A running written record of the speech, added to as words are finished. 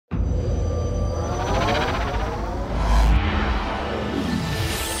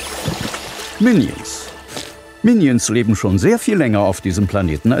Minions. Minions leben schon sehr viel länger auf diesem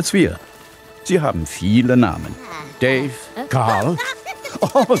Planeten als wir. Sie haben viele Namen. Dave, Carl.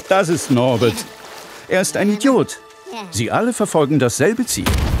 Oh, das ist Norbert. Er ist ein Idiot. Sie alle verfolgen dasselbe Ziel.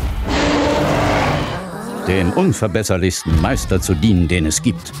 Den unverbesserlichsten Meister zu dienen, den es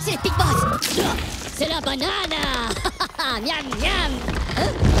gibt. C'est la banane! Miam, miam!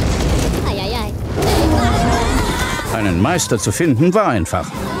 Einen Meister zu finden war einfach.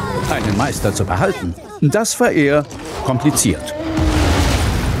 Einen Meister zu behalten, das war eher kompliziert.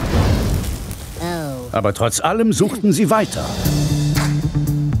 Aber trotz allem suchten sie weiter.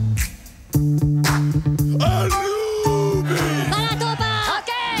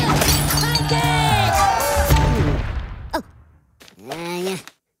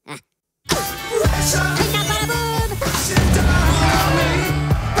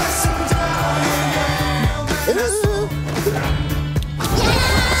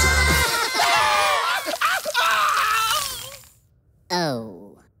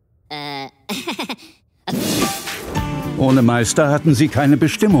 Ohne Meister hatten sie keine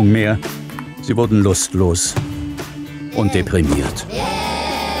Bestimmung mehr. Sie wurden lustlos und deprimiert.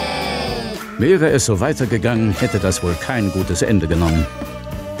 Wäre es so weitergegangen, hätte das wohl kein gutes Ende genommen.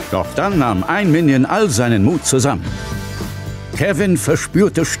 Doch dann nahm ein Minion all seinen Mut zusammen. Kevin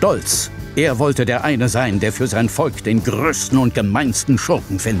verspürte Stolz. Er wollte der eine sein, der für sein Volk den größten und gemeinsten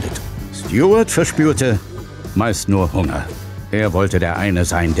Schurken findet. Stuart verspürte meist nur Hunger. Er wollte der eine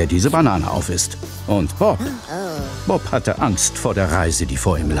sein, der diese Banane aufisst. Und Bob hatte Angst vor der Reise, die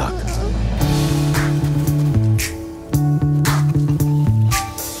vor ihm lag.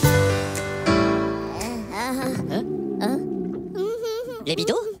 Les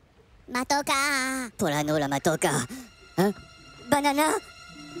bidous? Matoka! Polano la matoka. Hein? Banana?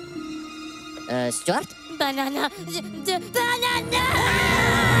 Stuart? Banana! Banana!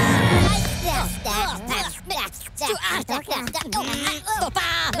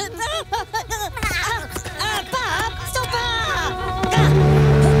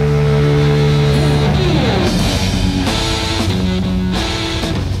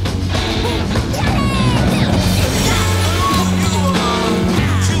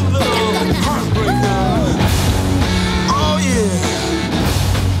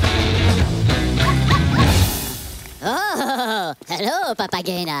 Oh, hello,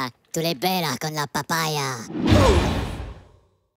 papagena. Tu l'hai bella con la papaya.